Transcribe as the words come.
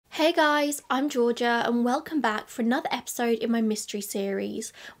Hey guys, I'm Georgia and welcome back for another episode in my mystery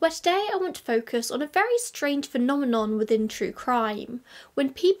series, where today I want to focus on a very strange phenomenon within true crime,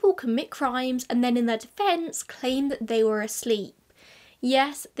 when people commit crimes and then in their defence claim that they were asleep.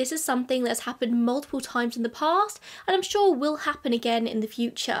 Yes, this is something that's happened multiple times in the past and I'm sure will happen again in the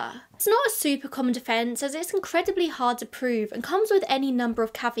future. It's not a super common defence as it's incredibly hard to prove and comes with any number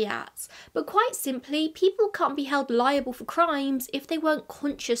of caveats, but quite simply, people can't be held liable for crimes if they weren't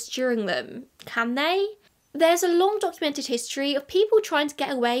conscious during them, can they? There's a long documented history of people trying to get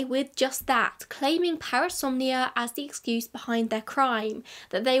away with just that, claiming parasomnia as the excuse behind their crime,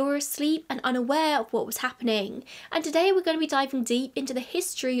 that they were asleep and unaware of what was happening. And today we're going to be diving deep into the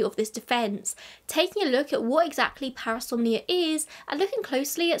history of this defence, taking a look at what exactly parasomnia is and looking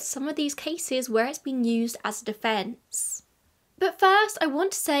closely at some of these cases where it's been used as a defence. But first, I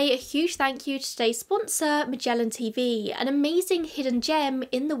want to say a huge thank you to today's sponsor, Magellan TV, an amazing hidden gem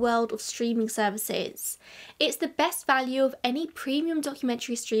in the world of streaming services. It's the best value of any premium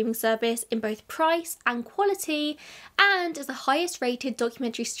documentary streaming service in both price and quality, and is the highest rated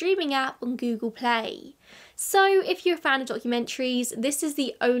documentary streaming app on Google Play. So if you're a fan of documentaries, this is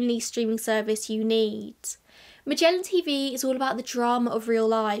the only streaming service you need. Magellan TV is all about the drama of real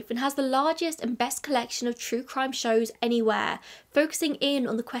life and has the largest and best collection of true crime shows anywhere, focusing in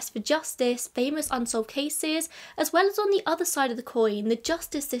on the quest for justice, famous unsolved cases, as well as on the other side of the coin, the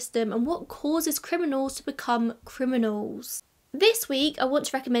justice system and what causes criminals to become criminals. This week I want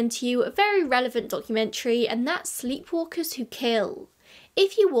to recommend to you a very relevant documentary, and that's Sleepwalkers Who Kill.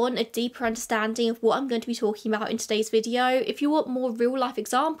 If you want a deeper understanding of what I'm going to be talking about in today's video, if you want more real life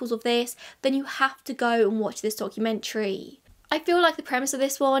examples of this, then you have to go and watch this documentary. I feel like the premise of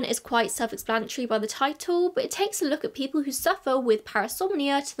this one is quite self-explanatory by the title, but it takes a look at people who suffer with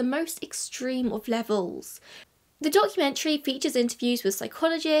parasomnia to the most extreme of levels. The documentary features interviews with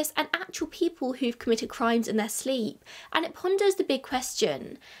psychologists and actual people who've committed crimes in their sleep, and it ponders the big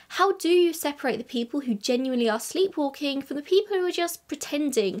question: how do you separate the people who genuinely are sleepwalking from the people who are just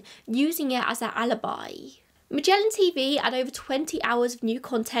pretending, using it as their alibi? Magellan TV add over 20 hours of new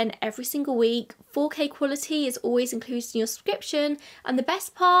content every single week, 4K quality is always included in your subscription, and the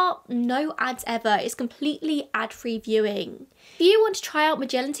best part, no ads ever, it's completely ad-free viewing. If you want to try out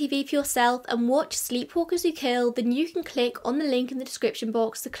Magellan TV for yourself and watch Sleepwalkers Who Kill, then you can click on the link in the description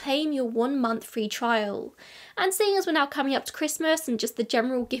box to claim your 1 month free trial. And seeing as we're now coming up to Christmas and just the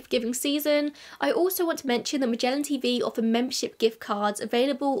general gift giving season, I also want to mention that Magellan TV offer membership gift cards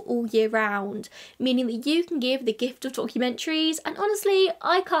available all year round, meaning that you can give the gift of documentaries, and honestly,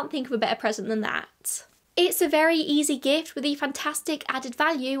 I can't think of a better present than that. It's a very easy gift with the fantastic added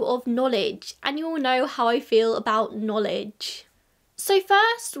value of knowledge, and you all know how I feel about knowledge. So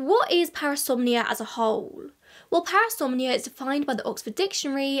first, what is parasomnia as a whole? Well, parasomnia is defined by the Oxford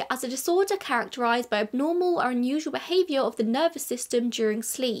Dictionary as a disorder characterised by abnormal or unusual behaviour of the nervous system during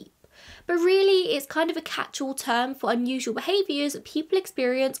sleep. But really, it's kind of a catch-all term for unusual behaviours that people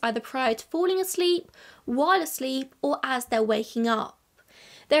experience either prior to falling asleep, while asleep, or as they're waking up.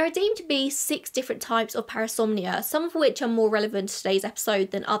 There are deemed to be 6 different types of parasomnia, some of which are more relevant to today's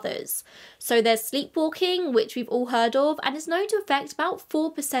episode than others. So there's sleepwalking, which we've all heard of, and is known to affect about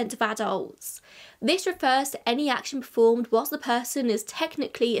 4% of adults. This refers to any action performed whilst the person is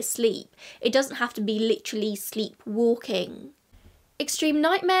technically asleep. It doesn't have to be literally sleepwalking. Extreme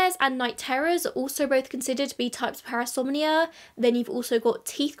nightmares and night terrors are also both considered to be types of parasomnia. Then you've also got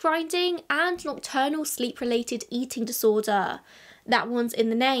teeth grinding and nocturnal sleep-related eating disorder. That one's in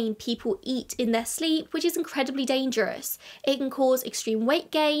the name, people eat in their sleep, which is incredibly dangerous. It can cause extreme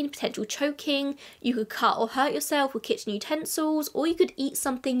weight gain, potential choking, you could cut or hurt yourself with kitchen utensils, or you could eat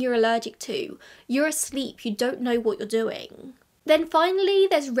something you're allergic to. You're asleep, you don't know what you're doing. Then finally,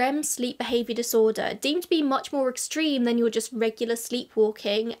 there's REM sleep behaviour disorder, deemed to be much more extreme than your just regular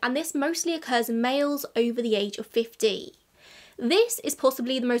sleepwalking, and this mostly occurs in males over the age of 50. This is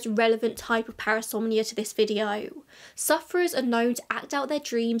possibly the most relevant type of parasomnia to this video. Sufferers are known to act out their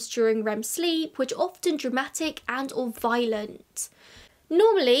dreams during REM sleep, which are often dramatic and or violent.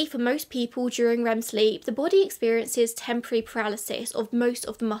 Normally, for most people during REM sleep, the body experiences temporary paralysis of most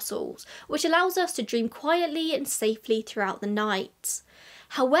of the muscles, which allows us to dream quietly and safely throughout the night.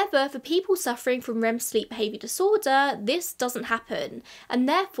 However, for people suffering from REM sleep behaviour disorder, this doesn't happen, and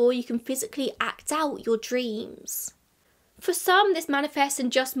therefore you can physically act out your dreams. For some, this manifests in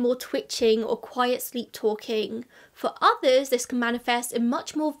just more twitching or quiet sleep talking. For others, this can manifest in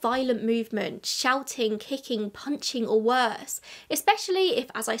much more violent movement, shouting, kicking, punching, or worse, especially if,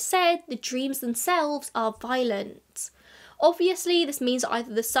 as I said, the dreams themselves are violent. Obviously, this means that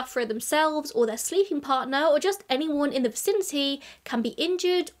either the sufferer themselves or their sleeping partner or just anyone in the vicinity can be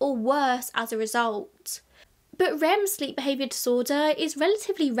injured or worse as a result. But REM sleep behaviour disorder is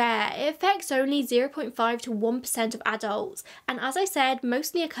relatively rare. It affects only 0.5 to 1% of adults, and as I said,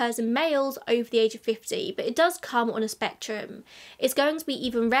 mostly occurs in males over the age of 50, but it does come on a spectrum. It's going to be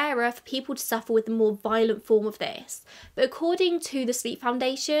even rarer for people to suffer with the more violent form of this. But according to the Sleep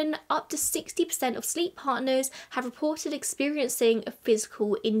Foundation, up to 60% of sleep partners have reported experiencing a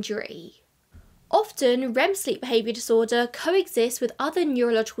physical injury. Often, REM sleep behaviour disorder coexists with other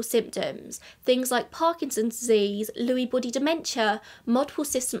neurological symptoms, things like Parkinson's disease, Lewy body dementia, multiple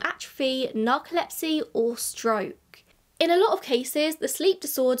system atrophy, narcolepsy, or stroke. In a lot of cases, the sleep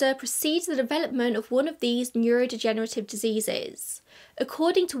disorder precedes the development of one of these neurodegenerative diseases.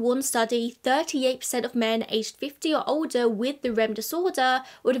 According to one study, 38% of men aged 50 or older with the REM disorder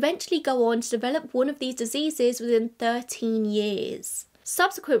would eventually go on to develop one of these diseases within 13 years.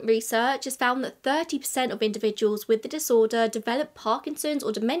 Subsequent research has found that 30% of individuals with the disorder develop Parkinson's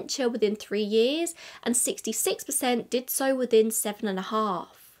or dementia within 3 years, and 66% did so within 7.5.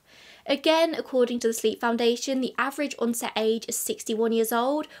 Again, according to the Sleep Foundation, the average onset age is 61 years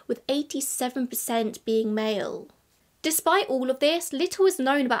old, with 87% being male. Despite all of this, little is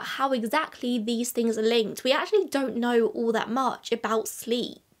known about how exactly these things are linked. We actually don't know all that much about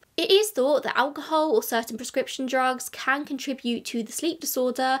sleep. It is thought that alcohol or certain prescription drugs can contribute to the sleep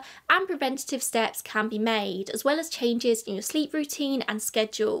disorder, and preventative steps can be made, as well as changes in your sleep routine and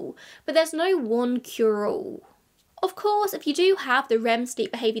schedule, but there's no one cure-all. Of course, if you do have the REM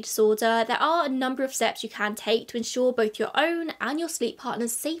sleep behaviour disorder, there are a number of steps you can take to ensure both your own and your sleep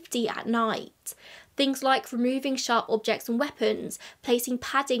partner's safety at night. Things like removing sharp objects and weapons, placing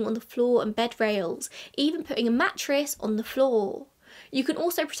padding on the floor and bed rails, even putting a mattress on the floor. You can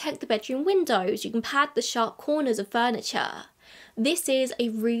also protect the bedroom windows. You can pad the sharp corners of furniture. This is a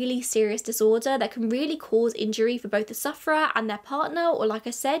really serious disorder that can really cause injury for both the sufferer and their partner, or like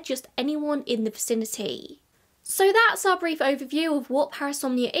I said, just anyone in the vicinity. So that's our brief overview of what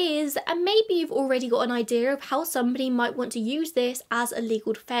parasomnia is, and maybe you've already got an idea of how somebody might want to use this as a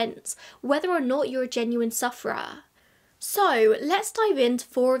legal defence, whether or not you're a genuine sufferer. So let's dive into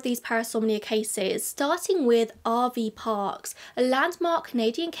 4 of these parasomnia cases, starting with RV Parks, a landmark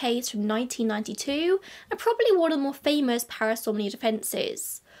Canadian case from 1992 and probably one of the more famous parasomnia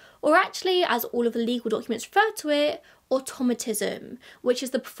defences. Or actually, as all of the legal documents refer to it, automatism, which is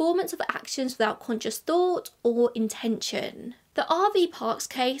the performance of actions without conscious thought or intention. The RV Parks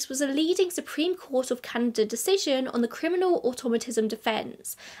case was a leading Supreme Court of Canada decision on the criminal automatism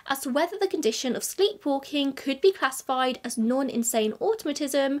defence as to whether the condition of sleepwalking could be classified as non-insane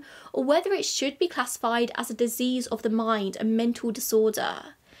automatism or whether it should be classified as a disease of the mind, a mental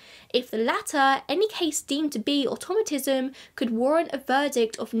disorder. If the latter, any case deemed to be automatism could warrant a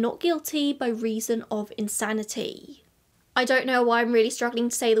verdict of not guilty by reason of insanity. I don't know why I'm really struggling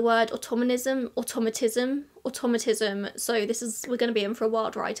to say the word automatism, so we're going to be in for a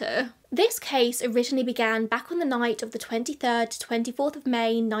wild ride here. This case originally began back on the night of the 23rd to 24th of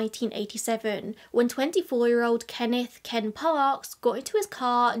May 1987, when 24-year-old Ken Parks got into his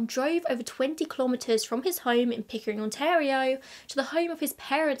car and drove over 20 kilometres from his home in Pickering, Ontario, to the home of his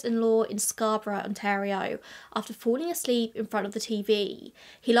parents-in-law in Scarborough, Ontario, after falling asleep in front of the TV.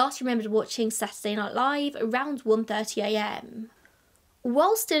 He last remembered watching Saturday Night Live around 1:30 AM.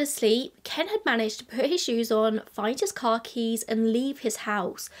 While still asleep, Ken had managed to put his shoes on, find his car keys and leave his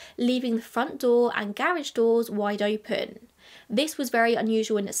house, leaving the front door and garage doors wide open. This was very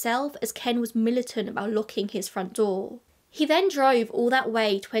unusual in itself, as Ken was militant about locking his front door. He then drove all that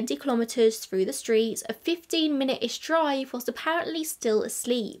way 20 kilometres through the streets, a 15-minute-ish drive whilst apparently still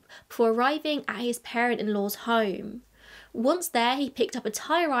asleep, before arriving at his parent-in-law's home. Once there, he picked up a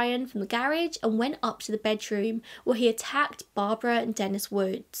tire iron from the garage and went up to the bedroom, where he attacked Barbara and Dennis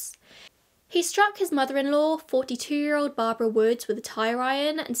Woods. He struck his mother-in-law, 42-year-old Barbara Woods, with a tire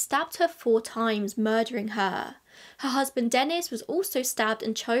iron and stabbed her 4 times, murdering her. Her husband Dennis was also stabbed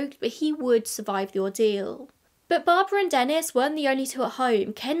and choked, but he would survive the ordeal. But Barbara and Dennis weren't the only 2 at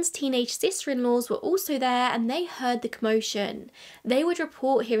home. Ken's teenage sister-in-laws were also there, and they heard the commotion. They would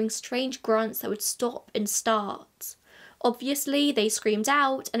report hearing strange grunts that would stop and start. Obviously, they screamed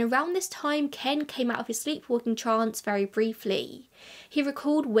out, and around this time, Ken came out of his sleepwalking trance very briefly. He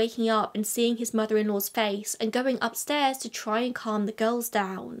recalled waking up and seeing his mother-in-law's face and going upstairs to try and calm the girls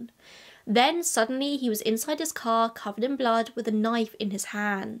down. Then, suddenly, he was inside his car, covered in blood, with a knife in his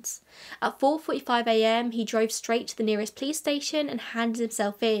hands. At 4:45 AM, he drove straight to the nearest police station and handed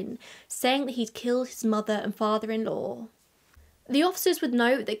himself in, saying that he'd killed his mother and father-in-law. The officers would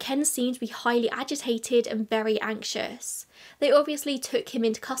note that Ken seemed to be highly agitated and very anxious. They obviously took him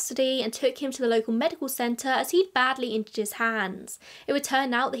into custody and took him to the local medical centre as he'd badly injured his hands. It would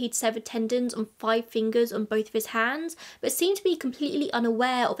turn out that he'd severed tendons on 5 fingers on both of his hands, but seemed to be completely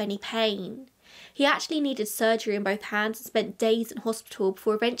unaware of any pain. He actually needed surgery on both hands and spent days in hospital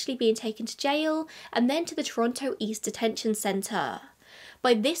before eventually being taken to jail and then to the Toronto East Detention Centre.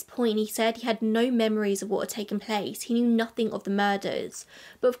 By this point, he said he had no memories of what had taken place. He knew nothing of the murders.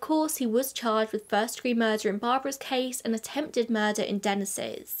 But of course, he was charged with first-degree murder in Barbara's case and attempted murder in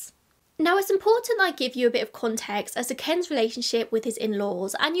Dennis's. Now, it's important I give you a bit of context as to Ken's relationship with his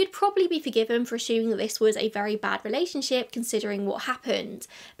in-laws, and you'd probably be forgiven for assuming that this was a very bad relationship considering what happened.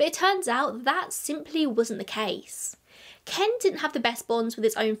 But it turns out that simply wasn't the case. Ken didn't have the best bonds with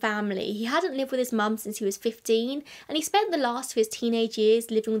his own family. He hadn't lived with his mum since he was 15, and he spent the last of his teenage years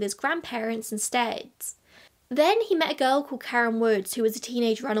living with his grandparents instead. Then he met a girl called Karen Woods, who was a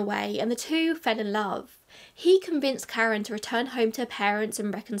teenage runaway, and the two fell in love. He convinced Karen to return home to her parents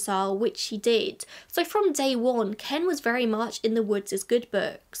and reconcile, which she did. So from day one, Ken was very much in the Woods' good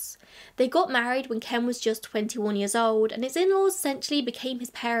books. They got married when Ken was just 21 years old, and his in-laws essentially became his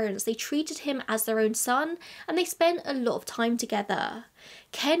parents. They treated him as their own son, and they spent a lot of time together.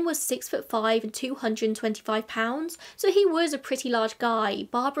 Ken was 6'5" and 225 pounds, so he was a pretty large guy.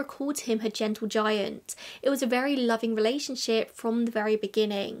 Barbara called him her gentle giant. It was a very loving relationship from the very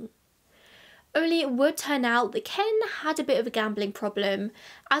beginning. Only it would turn out that Ken had a bit of a gambling problem.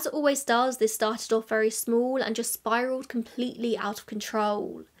 As it always does, this started off very small and just spiralled completely out of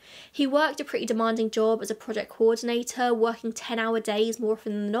control. He worked a pretty demanding job as a project coordinator, working 10-hour days more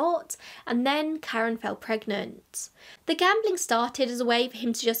often than not, and then Karen fell pregnant. The gambling started as a way for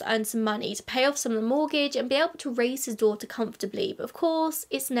him to just earn some money to pay off some of the mortgage and be able to raise his daughter comfortably, but of course,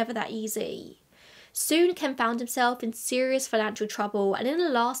 it's never that easy. Soon, Ken found himself in serious financial trouble, and in a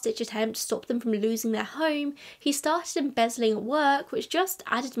last-ditch attempt to stop them from losing their home, he started embezzling at work, which just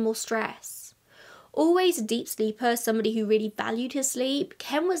added more stress. Always a deep sleeper, somebody who really valued his sleep,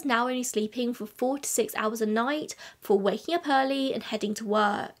 Ken was now only sleeping for 4 to 6 hours a night before waking up early and heading to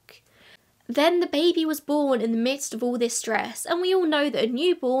work. Then the baby was born in the midst of all this stress, and we all know that a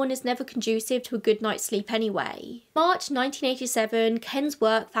newborn is never conducive to a good night's sleep anyway. March 1987, Ken's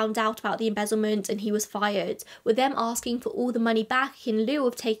work found out about the embezzlement and he was fired, with them asking for all the money back in lieu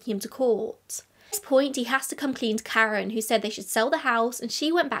of taking him to court. At this point, he has to come clean to Karen, who said they should sell the house, and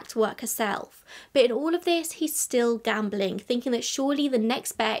she went back to work herself. But in all of this, he's still gambling, thinking that surely the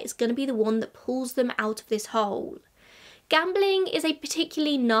next bet is going to be the one that pulls them out of this hole. Gambling is a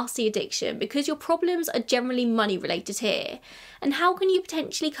particularly nasty addiction because your problems are generally money related here. And how can you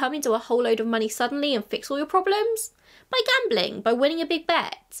potentially come into a whole load of money suddenly and fix all your problems? By gambling, by winning a big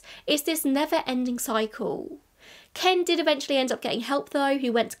bet. It's this never ending cycle. Ken did eventually end up getting help though. He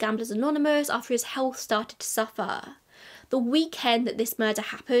went to Gamblers Anonymous after his health started to suffer. The weekend that this murder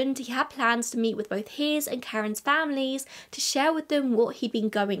happened, he had plans to meet with both his and Karen's families to share with them what he'd been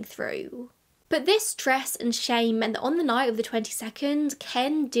going through. But this stress and shame meant that on the night of the 22nd,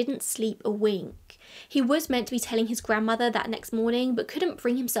 Ken didn't sleep a wink. He was meant to be telling his grandmother that next morning, but couldn't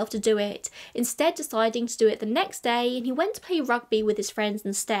bring himself to do it, instead deciding to do it the next day, and he went to play rugby with his friends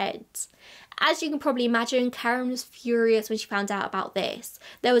instead. As you can probably imagine, Karen was furious when she found out about this.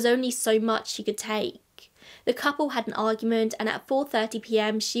 There was only so much she could take. The couple had an argument, and at 4:30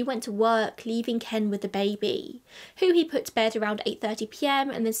 p.m. she went to work, leaving Ken with the baby, who he put to bed around 8:30 p.m.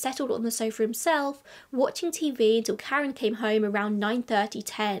 and then settled on the sofa himself, watching TV until Karen came home around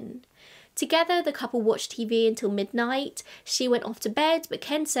 9:30–10. Together, the couple watched TV until midnight. She went off to bed, but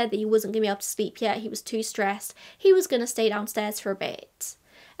Ken said that he wasn't going to be able to sleep yet. He was too stressed. He was going to stay downstairs for a bit.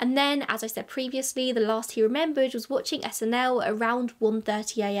 And then, as I said previously, the last he remembered was watching SNL around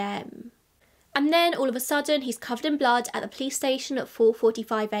 1:30 a.m. And then, all of a sudden, he's covered in blood at the police station at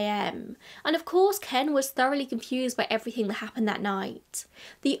 4:45 a.m. And of course, Ken was thoroughly confused by everything that happened that night.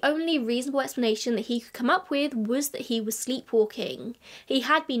 The only reasonable explanation that he could come up with was that he was sleepwalking. He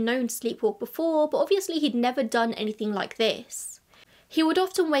had been known to sleepwalk before, but obviously he'd never done anything like this. He would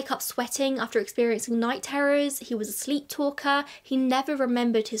often wake up sweating after experiencing night terrors. He was a sleep talker. He never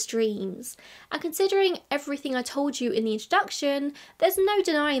remembered his dreams. And considering everything I told you in the introduction, there's no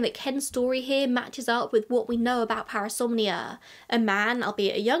denying that Ken's story here matches up with what we know about parasomnia. A man,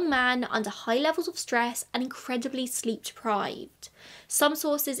 albeit a young man, under high levels of stress and incredibly sleep deprived. Some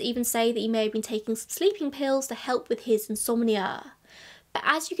sources even say that he may have been taking some sleeping pills to help with his insomnia. But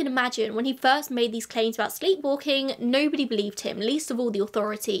as you can imagine, when he first made these claims about sleepwalking, nobody believed him, least of all the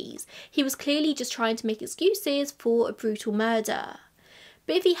authorities. He was clearly just trying to make excuses for a brutal murder.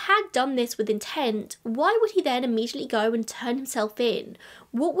 But if he had done this with intent, why would he then immediately go and turn himself in?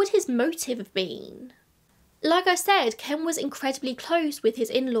 What would his motive have been? Like I said, Ken was incredibly close with his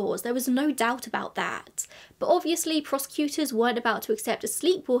in-laws, there was no doubt about that. But obviously prosecutors weren't about to accept a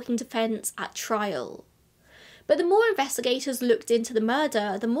sleepwalking defence at trial. But the more investigators looked into the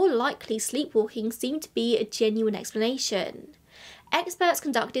murder, the more likely sleepwalking seemed to be a genuine explanation. Experts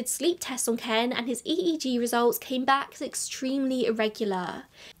conducted sleep tests on Ken and his EEG results came back as extremely irregular.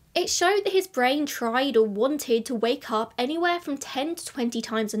 It showed that his brain tried or wanted to wake up anywhere from 10 to 20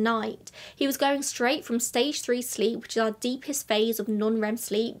 times a night. He was going straight from stage 3 sleep, which is our deepest phase of non-REM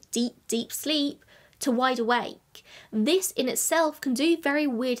sleep, deep sleep, to wide awake. This in itself can do very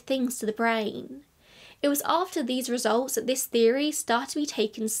weird things to the brain. It was after these results that this theory started to be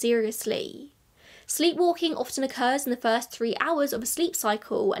taken seriously. Sleepwalking often occurs in the first 3 hours of a sleep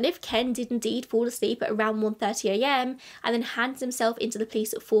cycle, and if Ken did indeed fall asleep at around 1:30 AM and then handed himself into the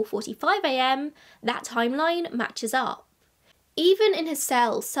police at 4:45 AM, that timeline matches up. Even in his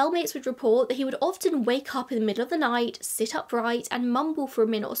cell, cellmates would report that he would often wake up in the middle of the night, sit upright and mumble for a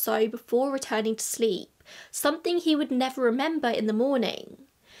minute or so before returning to sleep, something he would never remember in the morning.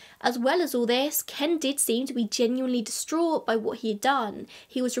 As well as all this, Ken did seem to be genuinely distraught by what he had done.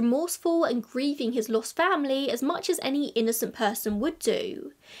 He was remorseful and grieving his lost family as much as any innocent person would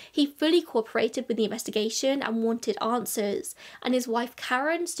do. He fully cooperated with the investigation and wanted answers, and his wife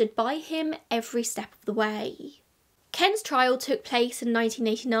Karen stood by him every step of the way. Ken's trial took place in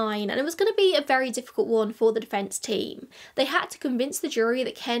 1989 and it was going to be a very difficult one for the defence team. They had to convince the jury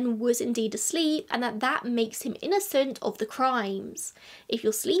that Ken was indeed asleep and that makes him innocent of the crimes. If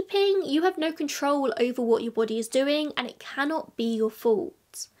you're sleeping, you have no control over what your body is doing and it cannot be your fault.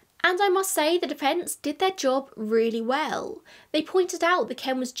 And I must say the defence did their job really well. They pointed out that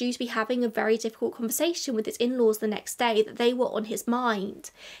Ken was due to be having a very difficult conversation with his in-laws the next day, that they were on his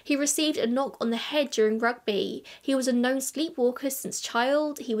mind. He received a knock on the head during rugby, he was a known sleepwalker since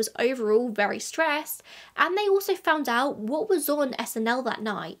child, he was overall very stressed, and they also found out what was on SNL that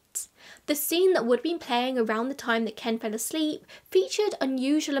night. The scene that would have been playing around the time that Ken fell asleep featured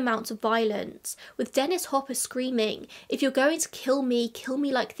unusual amounts of violence, with Dennis Hopper screaming, "If you're going to kill me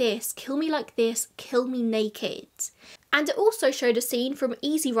like this, kill me like this, kill me naked." And it also showed a scene from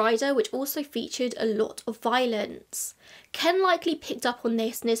Easy Rider which also featured a lot of violence. Ken likely picked up on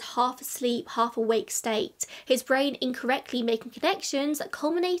this in his half asleep, half awake state, his brain incorrectly making connections that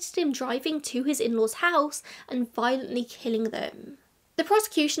culminated in him driving to his in-laws' house and violently killing them. The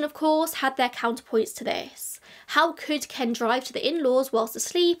prosecution, of course, had their counterpoints to this. How could Ken drive to the in-laws whilst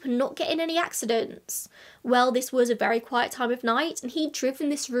asleep and not get in any accidents? Well, this was a very quiet time of night and he'd driven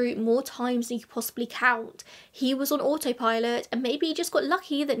this route more times than you could possibly count. He was on autopilot and maybe he just got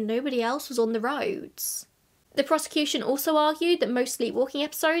lucky that nobody else was on the roads. The prosecution also argued that most sleepwalking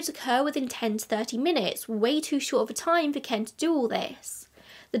episodes occur within 10 to 30 minutes, way too short of a time for Ken to do all this.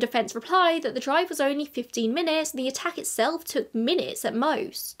 The defence replied that the drive was only 15 minutes and the attack itself took minutes at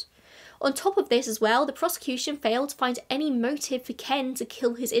most. On top of this as well, the prosecution failed to find any motive for Ken to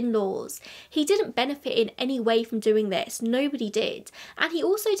kill his in-laws. He didn't benefit in any way from doing this, nobody did, and he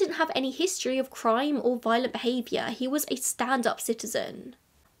also didn't have any history of crime or violent behaviour, he was a stand-up citizen.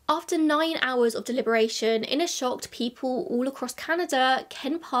 After 9 hours of deliberation, in a shock to people all across Canada,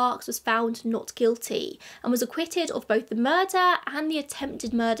 Ken Parks was found not guilty and was acquitted of both the murder and the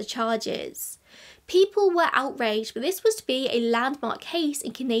attempted murder charges. People were outraged, but this was to be a landmark case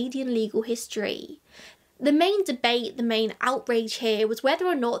in Canadian legal history. The main debate, the main outrage here was whether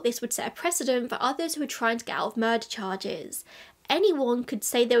or not this would set a precedent for others who were trying to get out of murder charges. Anyone could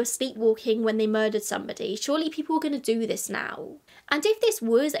say they were sleepwalking when they murdered somebody, surely people were going to do this now. And if this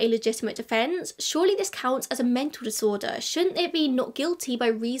was a legitimate defence, surely this counts as a mental disorder. Shouldn't it be not guilty by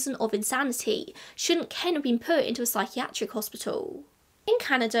reason of insanity? Shouldn't Ken have been put into a psychiatric hospital? In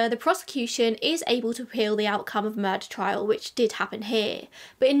Canada, the prosecution is able to appeal the outcome of a murder trial, which did happen here.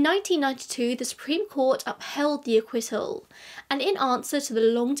 But in 1992, the Supreme Court upheld the acquittal. And in answer to the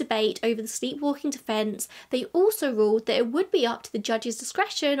long debate over the sleepwalking defence, they also ruled that it would be up to the judge's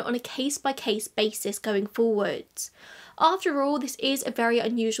discretion on a case-by-case basis going forwards. After all, this is a very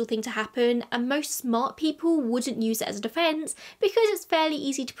unusual thing to happen, and most smart people wouldn't use it as a defence because it's fairly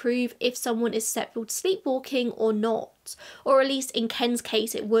easy to prove if someone is susceptible to sleepwalking or not. Or at least in Ken's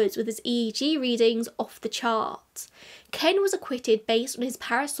case it was, with his EEG readings off the chart. Ken was acquitted based on his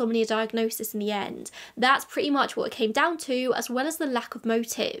parasomnia diagnosis in the end. That's pretty much what it came down to, as well as the lack of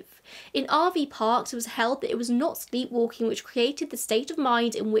motive. In RV Parks, it was held that it was not sleepwalking which created the state of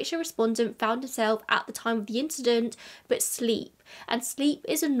mind in which a respondent found himself at the time of the incident, but sleep, and sleep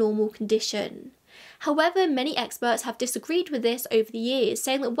is a normal condition. However, many experts have disagreed with this over the years,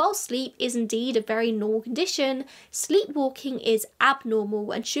 saying that while sleep is indeed a very normal condition, sleepwalking is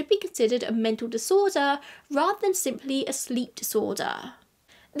abnormal and should be considered a mental disorder rather than simply a sleep disorder.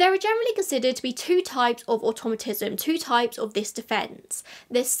 There are generally considered to be two types of automatism, two types of this defence.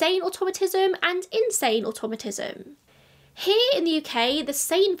 There's sane automatism and insane automatism. Here in the UK, the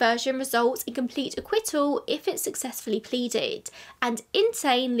sane version results in complete acquittal if it's successfully pleaded, and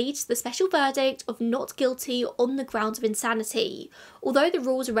insane leads to the special verdict of not guilty on the grounds of insanity, although the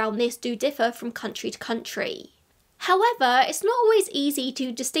rules around this do differ from country to country. However, it's not always easy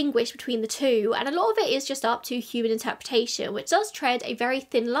to distinguish between the two, and a lot of it is just up to human interpretation, which does tread a very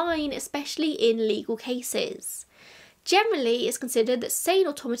thin line, especially in legal cases. Generally, it's considered that sane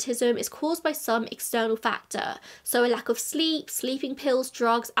automatism is caused by some external factor, so a lack of sleep, sleeping pills,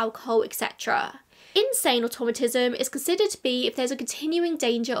 drugs, alcohol, etc. Insane automatism is considered to be if there's a continuing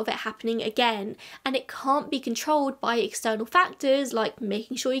danger of it happening again, and it can't be controlled by external factors like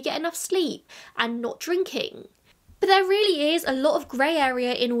making sure you get enough sleep and not drinking. But there really is a lot of grey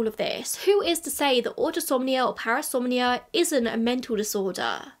area in all of this. Who is to say that autosomnia or parasomnia isn't a mental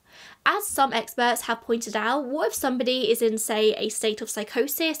disorder? As some experts have pointed out, what if somebody is in, say, a state of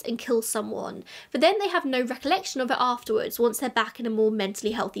psychosis and kills someone, but then they have no recollection of it afterwards once they're back in a more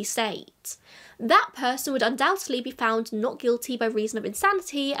mentally healthy state? That person would undoubtedly be found not guilty by reason of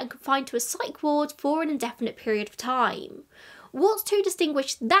insanity and confined to a psych ward for an indefinite period of time. What's to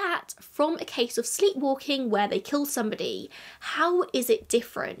distinguish that from a case of sleepwalking where they kill somebody? How is it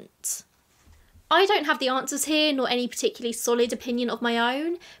different? I don't have the answers here, nor any particularly solid opinion of my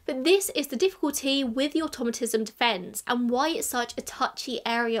own, but this is the difficulty with the automatism defence and why it's such a touchy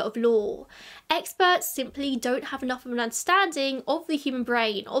area of law. Experts simply don't have enough of an understanding of the human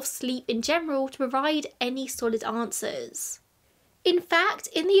brain, of sleep in general, to provide any solid answers. In fact,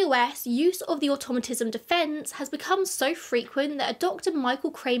 in the US, use of the automatism defence has become so frequent that a Dr. Michael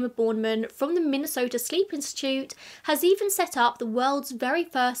Kramer Borneman from the Minnesota Sleep Institute has even set up the world's very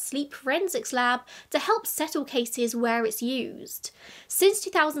first sleep forensics lab to help settle cases where it's used. Since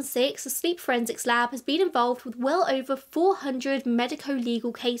 2006, the Sleep Forensics Lab has been involved with well over 400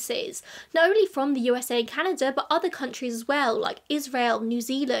 medico-legal cases, not only from the USA and Canada, but other countries as well, like Israel, New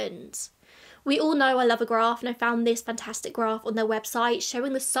Zealand. We all know I love a graph, and I found this fantastic graph on their website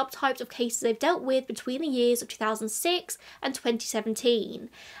showing the subtypes of cases they've dealt with between the years of 2006 and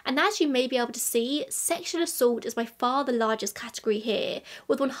 2017. And as you may be able to see, sexual assault is by far the largest category here,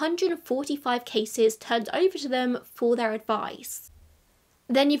 with 145 cases turned over to them for their advice.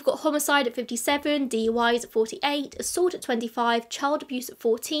 Then you've got homicide at 57, DUIs at 48, assault at 25, child abuse at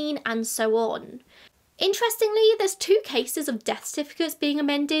 14, and so on. Interestingly, there's 2 cases of death certificates being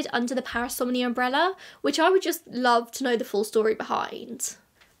amended under the parasomnia umbrella, which I would just love to know the full story behind.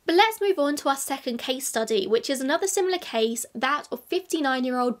 But let's move on to our second case study, which is another similar case, that of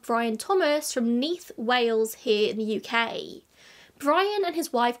 59-year-old Brian Thomas from Neath, Wales, here in the UK. Brian and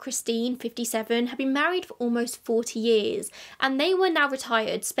his wife Christine, 57, had been married for almost 40 years, and they were now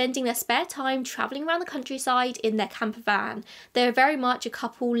retired, spending their spare time travelling around the countryside in their camper van. They were very much a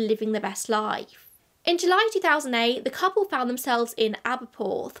couple living their best life. In July 2008, the couple found themselves in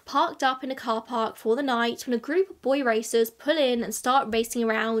Aberporth, parked up in a car park for the night when a group of boy racers pull in and start racing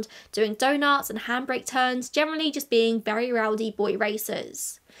around, doing donuts and handbrake turns, generally just being very rowdy boy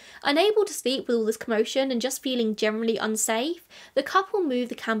racers. Unable to sleep with all this commotion and just feeling generally unsafe, the couple moved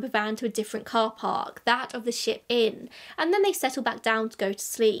the camper van to a different car park, that of the Ship Inn, and then they settled back down to go to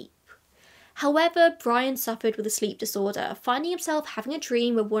sleep. However, Brian suffered with a sleep disorder, finding himself having a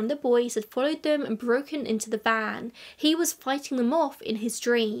dream where one of the boys had followed them and broken into the van. He was fighting them off in his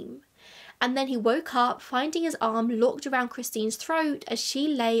dream. And then he woke up, finding his arm locked around Christine's throat as she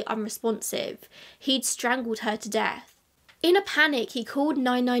lay unresponsive. He'd strangled her to death. In a panic, he called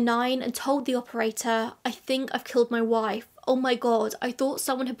 999 and told the operator, "I think I've killed my wife. Oh my god, I thought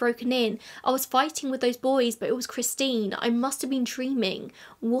someone had broken in. I was fighting with those boys, but it was Christine. I must have been dreaming.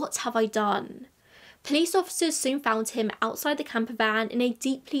 What have I done?" Police officers soon found him outside the camper van in a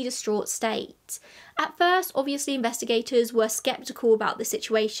deeply distraught state. At first, obviously, investigators were sceptical about the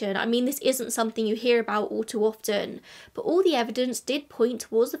situation. I mean, this isn't something you hear about all too often, but all the evidence did point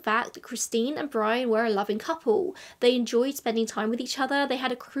towards the fact that Christine and Brian were a loving couple. They enjoyed spending time with each other. They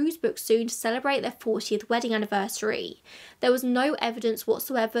had a cruise booked soon to celebrate their 40th wedding anniversary. There was no evidence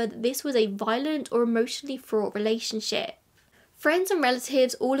whatsoever that this was a violent or emotionally fraught relationship. Friends and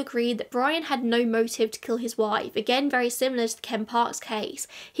relatives all agreed that Brian had no motive to kill his wife, again very similar to the Ken Parks case.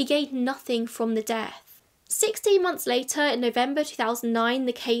 He gained nothing from the death. 16 months later, in November 2009,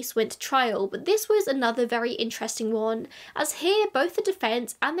 the case went to trial, but this was another very interesting one, as here both the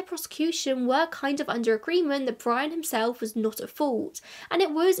defence and the prosecution were kind of under agreement that Brian himself was not at fault, and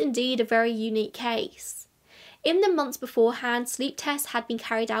it was indeed a very unique case. In the months beforehand, sleep tests had been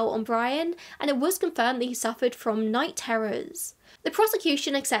carried out on Brian, and it was confirmed that he suffered from night terrors. The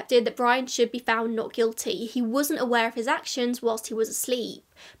prosecution accepted that Brian should be found not guilty. He wasn't aware of his actions whilst he was asleep,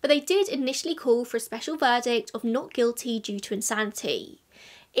 but they did initially call for a special verdict of not guilty due to insanity.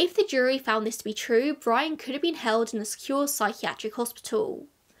 If the jury found this to be true, Brian could have been held in a secure psychiatric hospital.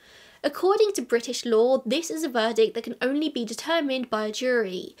 According to British law, this is a verdict that can only be determined by a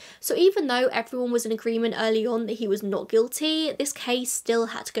jury, so even though everyone was in agreement early on that he was not guilty, this case still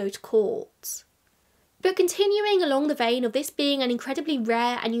had to go to court. But continuing along the vein of this being an incredibly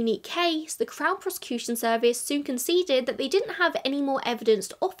rare and unique case, the Crown Prosecution Service soon conceded that they didn't have any more evidence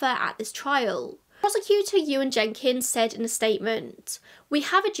to offer at this trial. Prosecutor Ewan Jenkins said in a statement, "We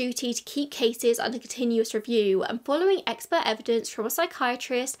have a duty to keep cases under continuous review, and following expert evidence from a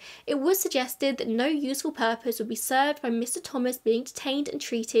psychiatrist, it was suggested that no useful purpose would be served by Mr. Thomas being detained and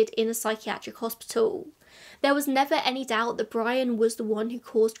treated in a psychiatric hospital. There was never any doubt that Brian was the one who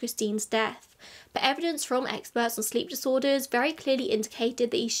caused Christine's death, but evidence from experts on sleep disorders very clearly indicated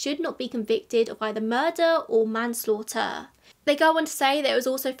that he should not be convicted of either murder or manslaughter." They go on to say that it was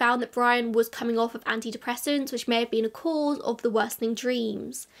also found that Brian was coming off of antidepressants, which may have been a cause of the worsening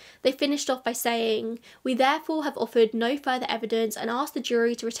dreams. They finished off by saying, "We therefore have offered no further evidence and asked the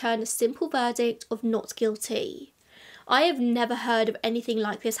jury to return a simple verdict of not guilty." I have never heard of anything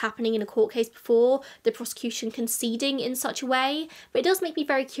like this happening in a court case before, the prosecution conceding in such a way, but it does make me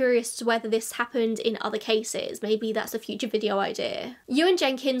very curious as to whether this happened in other cases. Maybe that's a future video idea. Ewan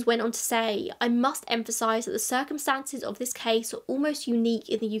Jenkins went on to say, "I must emphasise that the circumstances of this case are almost unique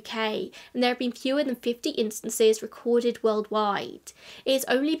in the UK, and there have been fewer than 50 instances recorded worldwide. It is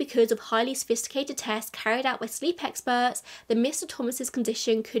only because of highly sophisticated tests carried out by sleep experts that Mr. Thomas's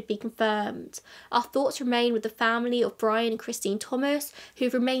condition could be confirmed. Our thoughts remain with the family of Brian and Christine Thomas, who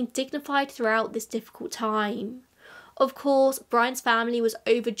have remained dignified throughout this difficult time." Of course, Brian's family was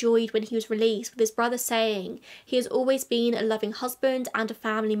overjoyed when he was released, with his brother saying, "He has always been a loving husband and a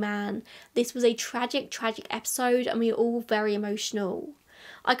family man. This was a tragic episode and we are all very emotional.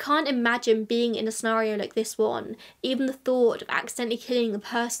 I can't imagine being in a scenario like this one. Even the thought of accidentally killing the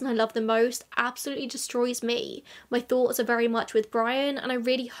person I love the most absolutely destroys me. My thoughts are very much with Brian, and I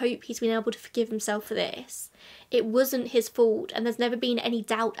really hope he's been able to forgive himself for this. It wasn't his fault, and there's never been any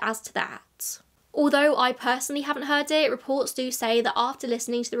doubt as to that." Although I personally haven't heard it, reports do say that after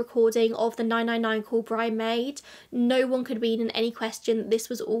listening to the recording of the 999 call Brian made, no one could have been in any question that this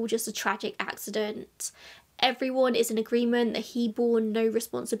was all just a tragic accident. Everyone is in agreement that he bore no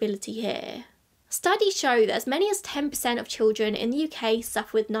responsibility here. Studies show that as many as 10% of children in the UK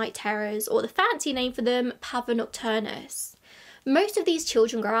suffer with night terrors, or the fancy name for them, pavor nocturnus. Most of these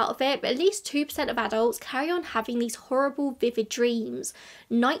children grow out of it, but at least 2% of adults carry on having these horrible, vivid dreams.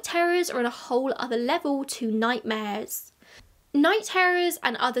 Night terrors are on a whole other level to nightmares. Night terrors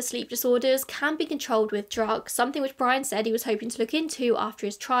and other sleep disorders can be controlled with drugs, something which Brian said he was hoping to look into after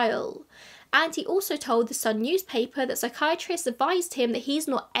his trial. And he also told the Sun newspaper that psychiatrists advised him that he's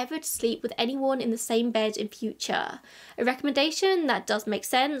not ever to sleep with anyone in the same bed in future. A recommendation that does make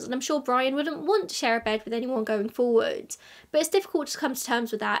sense, and I'm sure Brian wouldn't want to share a bed with anyone going forward, but it's difficult to come to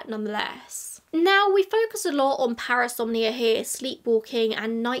terms with that nonetheless. Now, we focus a lot on parasomnia here, sleepwalking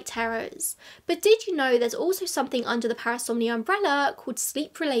and night terrors, but did you know there's also something under the parasomnia umbrella called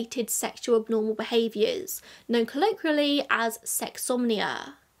sleep-related sexual abnormal behaviours, known colloquially as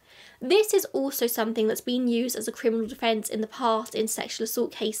sexsomnia? This is also something that's been used as a criminal defence in the past in sexual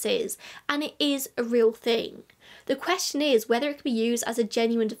assault cases, and it is a real thing. The question is whether it can be used as a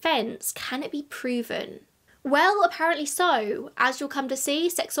genuine defence. Can it be proven? Well, apparently so. As you'll come to see,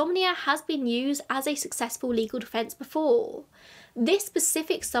 sexsomnia has been used as a successful legal defence before. This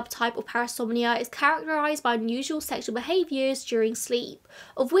specific subtype of parasomnia is characterised by unusual sexual behaviours during sleep,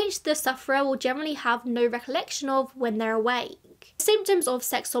 of which the sufferer will generally have no recollection of when they're awake. Symptoms of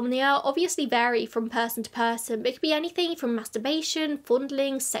sexsomnia obviously vary from person to person, but it could be anything from masturbation,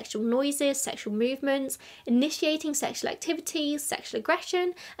 fondling, sexual noises, sexual movements, initiating sexual activities, sexual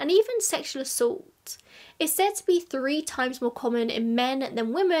aggression, and even sexual assault. It's said to be 3 times more common in men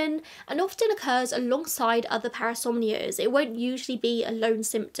than women, and often occurs alongside other parasomnias. It won't usually be a lone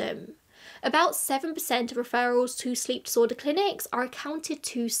symptom. About 7% of referrals to sleep disorder clinics are accounted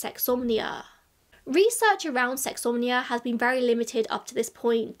to sexsomnia. Research around sexsomnia has been very limited up to this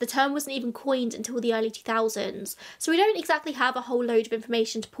point. The term wasn't even coined until the early 2000s, so we don't exactly have a whole load of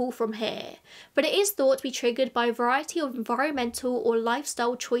information to pull from here. But it is thought to be triggered by a variety of environmental or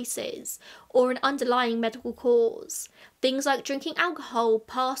lifestyle choices, or an underlying medical cause. Things like drinking alcohol,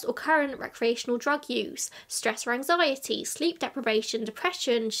 past or current recreational drug use, stress or anxiety, sleep deprivation,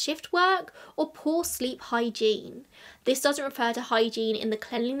 depression, shift work, or poor sleep hygiene. This doesn't refer to hygiene in the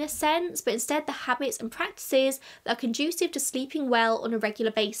cleanliness sense, but instead the habits and practices that are conducive to sleeping well on a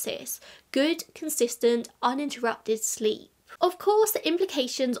regular basis. Good, consistent, uninterrupted sleep. Of course, the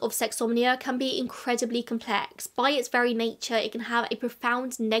implications of sexsomnia can be incredibly complex. By its very nature, it can have a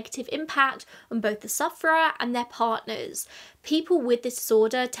profound negative impact on both the sufferer and their partners. People with this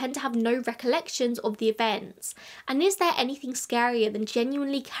disorder tend to have no recollections of the events. And is there anything scarier than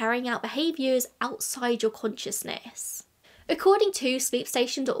genuinely carrying out behaviours outside your consciousness? According to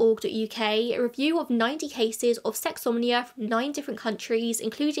sleepstation.org.uk, a review of 90 cases of sexsomnia from 9 different countries,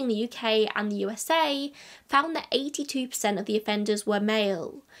 including the UK and the USA, found that 82% of the offenders were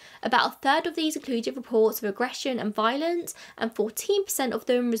male. About a third of these included reports of aggression and violence, and 14% of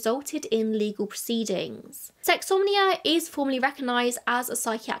them resulted in legal proceedings. Sexsomnia is formally recognised as a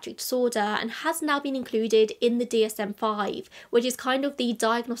psychiatric disorder and has now been included in the DSM-5, which is kind of the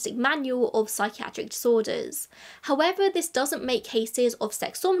diagnostic manual of psychiatric disorders. However, this doesn't make cases of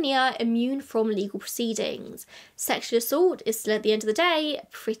sexsomnia immune from legal proceedings. Sexual assault is still, at the end of the day, a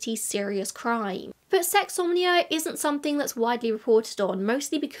pretty serious crime. But sexsomnia isn't something that's widely reported on,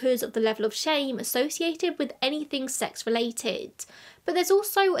 mostly because of the level of shame associated with anything sex-related. But there's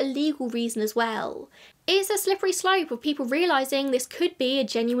also a legal reason as well. It's a slippery slope of people realising this could be a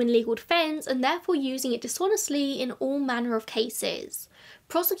genuine legal defence and therefore using it dishonestly in all manner of cases.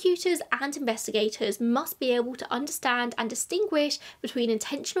 Prosecutors and investigators must be able to understand and distinguish between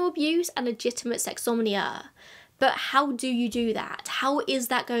intentional abuse and legitimate sexsomnia. But how do you do that? How is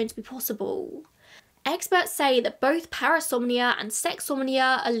that going to be possible? Experts say that both parasomnia and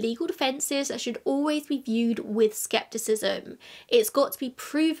sexsomnia are legal defences that should always be viewed with scepticism. It's got to be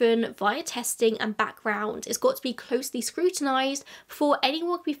proven via testing and background. It's got to be closely scrutinised before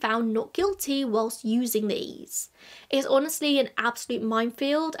anyone can be found not guilty whilst using these. It's honestly an absolute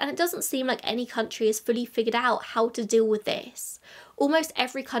minefield, and it doesn't seem like any country has fully figured out how to deal with this. Almost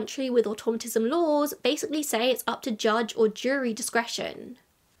every country with automatism laws basically say it's up to judge or jury discretion.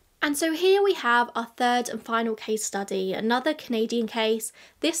 And so here we have our third and final case study, another Canadian case,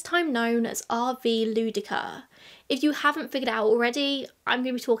 this time known as R.V. Ludica. If you haven't figured out already, I'm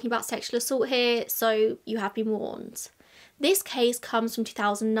going to be talking about sexual assault here, so you have been warned. This case comes from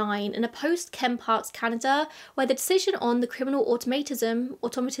 2009 in a post-Ken Parks Canada, where the decision on the criminal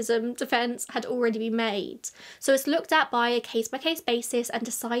automatism defence had already been made. So it's looked at by a case-by-case basis and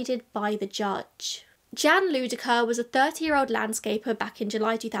decided by the judge. Jan Ludica was a 30-year-old landscaper back in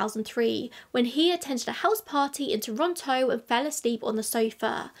July 2003 when he attended a house party in Toronto and fell asleep on the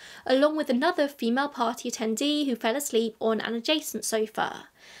sofa, along with another female party attendee who fell asleep on an adjacent sofa.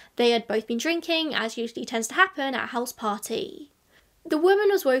 They had both been drinking, as usually tends to happen at a house party. The woman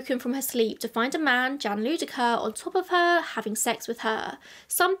was woken from her sleep to find a man, Jan Ludica, on top of her, having sex with her,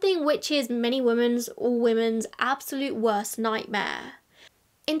 something which is all women's absolute worst nightmare.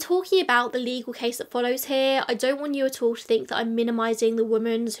 In talking about the legal case that follows here, I don't want you at all to think that I'm minimising the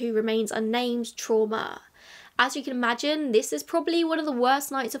woman's, who remains unnamed, trauma. As you can imagine, this is probably one of the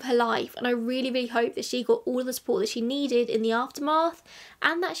worst nights of her life, and I really hope that she got all the support that she needed in the aftermath,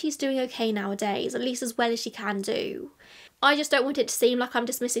 and that she's doing okay nowadays, at least as well as she can do. I just don't want it to seem like I'm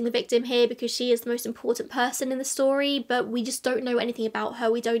dismissing the victim here because she is the most important person in the story, but we just don't know anything about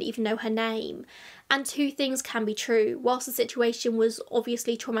her, we don't even know her name. And two things can be true. Whilst the situation was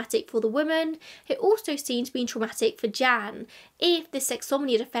obviously traumatic for the woman, it also seemed to be traumatic for Jan, if the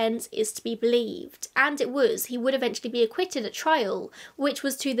sexsomnia defence is to be believed. And it was. He would eventually be acquitted at trial, which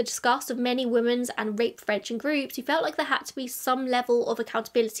was to the disgust of many women's and rape prevention groups who felt like there had to be some level of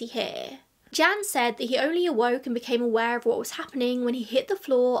accountability here. Jan said that he only awoke and became aware of what was happening when he hit the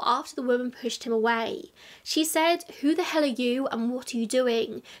floor after the woman pushed him away. She said, "Who the hell are you and what are you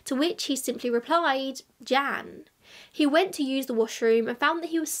doing?" To which he simply replied, "Jan." He went to use the washroom and found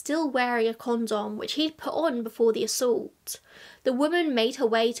that he was still wearing a condom, which he'd put on before the assault. The woman made her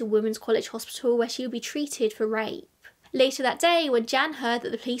way to Women's College Hospital where she would be treated for rape. Later that day, when Jan heard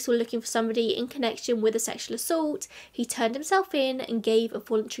that the police were looking for somebody in connection with a sexual assault, he turned himself in and gave a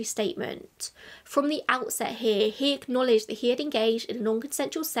voluntary statement. From the outset here, he acknowledged that he had engaged in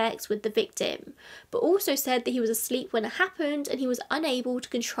non-consensual sex with the victim, but also said that he was asleep when it happened and he was unable to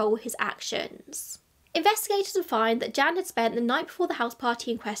control his actions. Investigators would find that Jan had spent the night before the house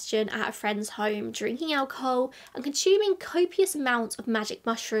party in question at a friend's home, drinking alcohol and consuming copious amounts of magic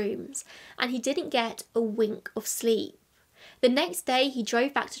mushrooms, and he didn't get a wink of sleep. The next day, he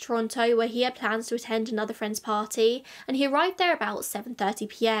drove back to Toronto where he had plans to attend another friend's party, and he arrived there about 7:30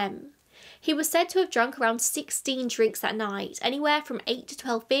 p.m. He was said to have drunk around 16 drinks that night, anywhere from 8 to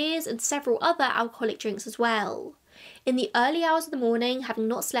 12 beers and several other alcoholic drinks as well. In the early hours of the morning, having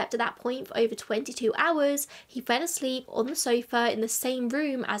not slept at that point for over 22 hours, he fell asleep on the sofa in the same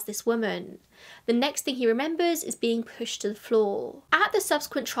room as this woman. The next thing he remembers is being pushed to the floor. At the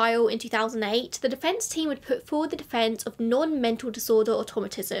subsequent trial in 2008, the defence team would put forward the defence of non-mental disorder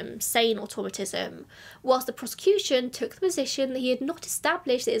automatism, sane automatism, whilst the prosecution took the position that he had not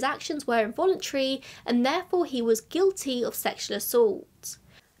established that his actions were involuntary and therefore he was guilty of sexual assault.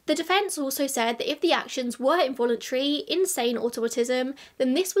 The defence also said that if the actions were involuntary, insane automatism,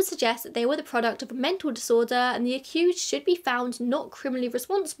 then this would suggest that they were the product of a mental disorder and the accused should be found not criminally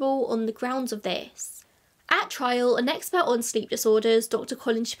responsible on the grounds of this. At trial, an expert on sleep disorders, Dr.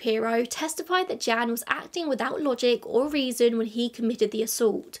 Colin Shapiro, testified that Jan was acting without logic or reason when he committed the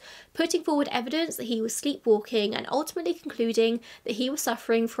assault, putting forward evidence that he was sleepwalking and ultimately concluding that he was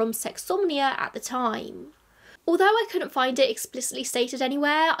suffering from sexsomnia at the time. Although I couldn't find it explicitly stated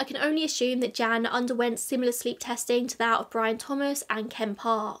anywhere, I can only assume that Jan underwent similar sleep testing to that of Brian Thomas and Ken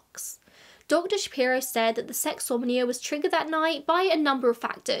Parks. Dr. Shapiro said that the sexsomnia was triggered that night by a number of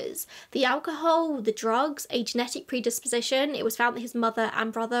factors: the alcohol, the drugs, a genetic predisposition — it was found that his mother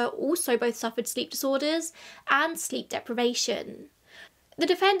and brother also both suffered sleep disorders — and sleep deprivation. The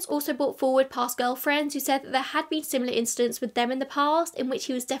defence also brought forward past girlfriends who said that there had been similar incidents with them in the past in which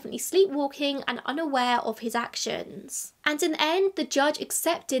he was definitely sleepwalking and unaware of his actions. And in the end, the judge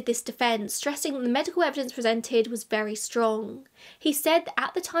accepted this defence, stressing that the medical evidence presented was very strong. He said that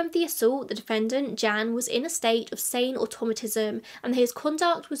at the time of the assault, the defendant, Jan, was in a state of sane automatism and that his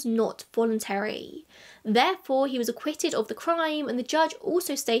conduct was not voluntary. Therefore, he was acquitted of the crime, and the judge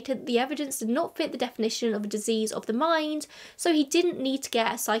also stated that the evidence did not fit the definition of a disease of the mind, so he didn't need to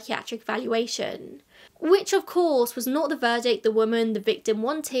get a psychiatric evaluation. Which, of course, was not the verdict the woman, the victim,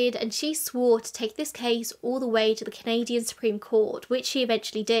 wanted, and she swore to take this case all the way to the Canadian Supreme Court, which she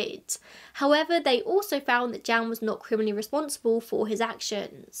eventually did. However, they also found that Jan was not criminally responsible for his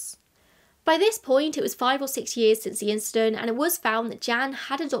actions. By this point, it was 5 or 6 years since the incident, and it was found that Jan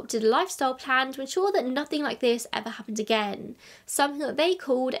had adopted a lifestyle plan to ensure that nothing like this ever happened again, something that they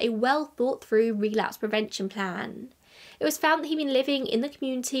called a well thought through relapse prevention plan. It was found that he'd been living in the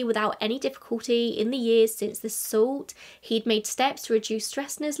community without any difficulty in the years since this assault. He'd made steps to reduce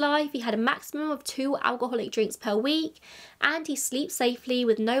stress in his life, he had a maximum of 2 alcoholic drinks per week, and he sleeps safely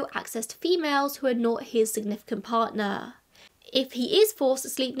with no access to females who are not his significant partner. If he is forced to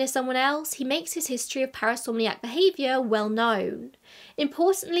sleep near someone else, he makes his history of parasomniac behaviour well known.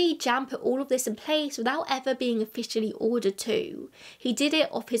 Importantly, Jan put all of this in place without ever being officially ordered to. He did it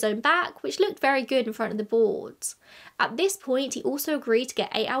off his own back, which looked very good in front of the boards. At this point, he also agreed to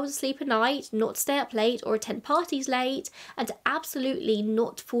get 8 hours of sleep a night, not stay up late or attend parties late, and to absolutely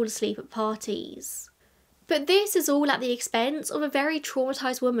not fall asleep at parties. But this is all at the expense of a very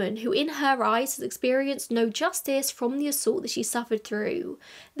traumatised woman who in her eyes has experienced no justice from the assault that she suffered through.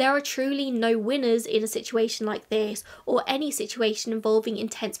 There are truly no winners in a situation like this, or any situation involving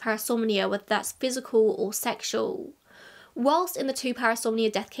intense parasomnia, whether that's physical or sexual. Whilst in the 2 parasomnia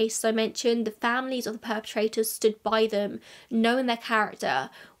death cases I mentioned, the families of the perpetrators stood by them, knowing their character,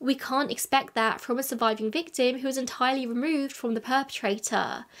 we can't expect that from a surviving victim who is entirely removed from the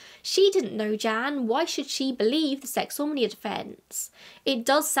perpetrator. She didn't know Jan, why should she believe the sexsomnia defence? It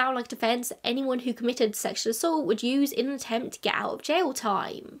does sound like a defence that anyone who committed sexual assault would use in an attempt to get out of jail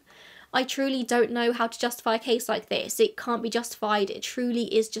time. I truly don't know how to justify a case like this. It can't be justified, it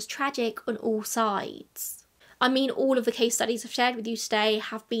truly is just tragic on all sides. I mean, all of the case studies I've shared with you today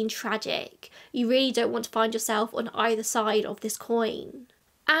have been tragic. You really don't want to find yourself on either side of this coin.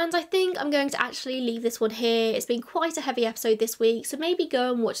 And I think I'm going to actually leave this one here. It's been quite a heavy episode this week, so maybe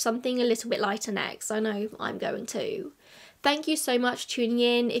go and watch something a little bit lighter next. I know I'm going to. Thank you so much for tuning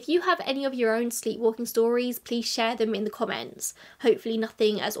in. If you have any of your own sleepwalking stories, please share them in the comments. Hopefully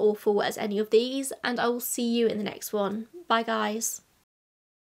nothing as awful as any of these, and I will see you in the next one. Bye guys.